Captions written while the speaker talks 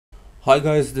Hi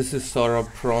guys, this is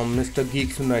Saurabh from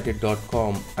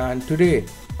MrGeeksUnited.com, and today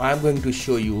I am going to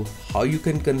show you how you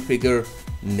can configure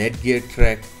Netgear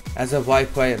Track as a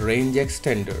Wi-Fi range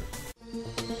extender.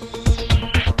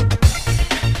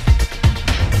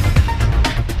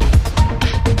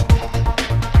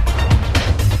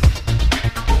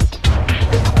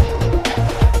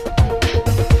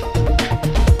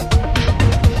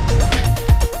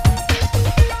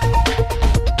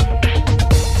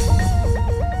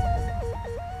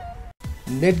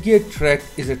 Netgear Track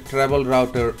is a travel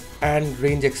router and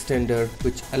range extender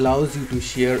which allows you to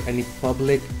share any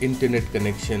public internet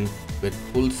connection with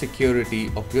full security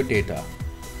of your data.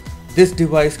 This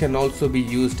device can also be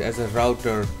used as a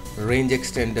router, range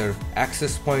extender,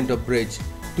 access point or bridge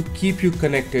to keep you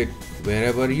connected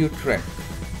wherever you trek.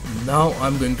 Now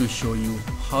I'm going to show you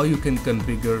how you can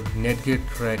configure Netgear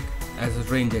Track as a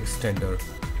range extender.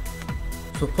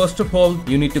 So first of all,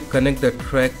 you need to connect the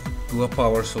track to a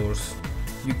power source.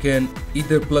 You can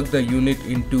either plug the unit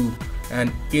into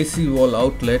an AC wall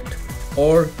outlet,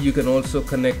 or you can also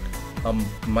connect a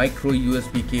micro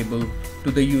USB cable to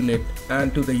the unit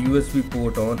and to the USB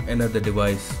port on another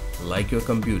device like your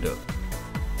computer.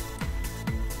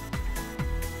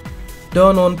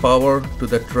 Turn on power to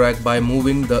the track by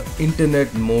moving the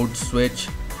internet mode switch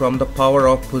from the power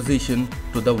off position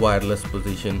to the wireless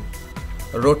position.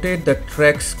 Rotate the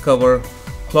track's cover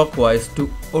clockwise to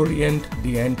orient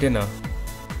the antenna.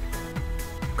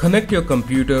 Connect your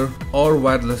computer or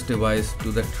wireless device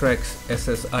to the track's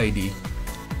SSID.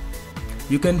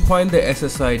 You can find the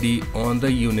SSID on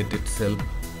the unit itself.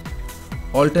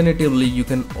 Alternatively, you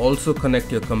can also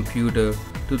connect your computer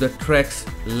to the track's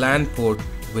LAN port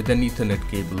with an Ethernet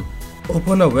cable.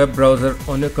 Open a web browser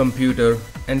on your computer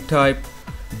and type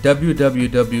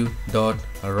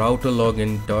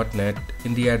www.routerlogin.net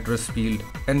in the address field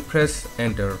and press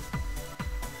enter.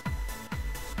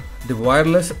 The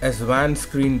wireless as WAN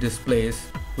screen displays,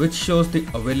 which shows the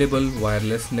available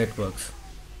wireless networks.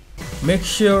 Make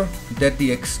sure that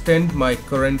the extend my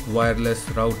current wireless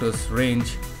router's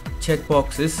range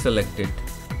checkbox is selected.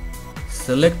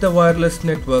 Select the wireless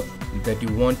network that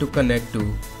you want to connect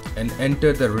to and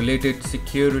enter the related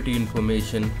security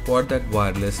information for that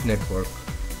wireless network.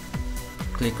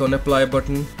 Click on apply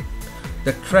button.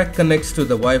 The track connects to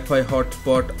the Wi-Fi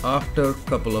hotspot after a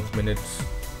couple of minutes.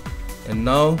 And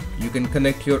now you can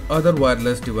connect your other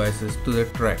wireless devices to the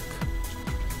track.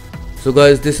 So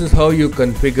guys, this is how you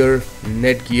configure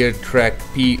Netgear Track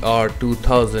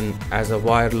PR2000 as a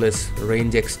wireless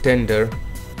range extender.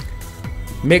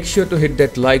 Make sure to hit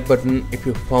that like button if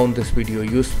you found this video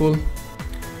useful.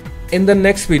 In the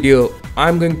next video,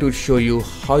 I'm going to show you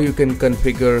how you can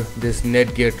configure this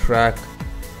Netgear Track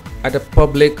at a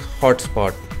public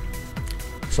hotspot.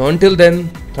 So until then,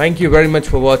 thank you very much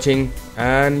for watching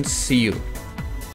and see you.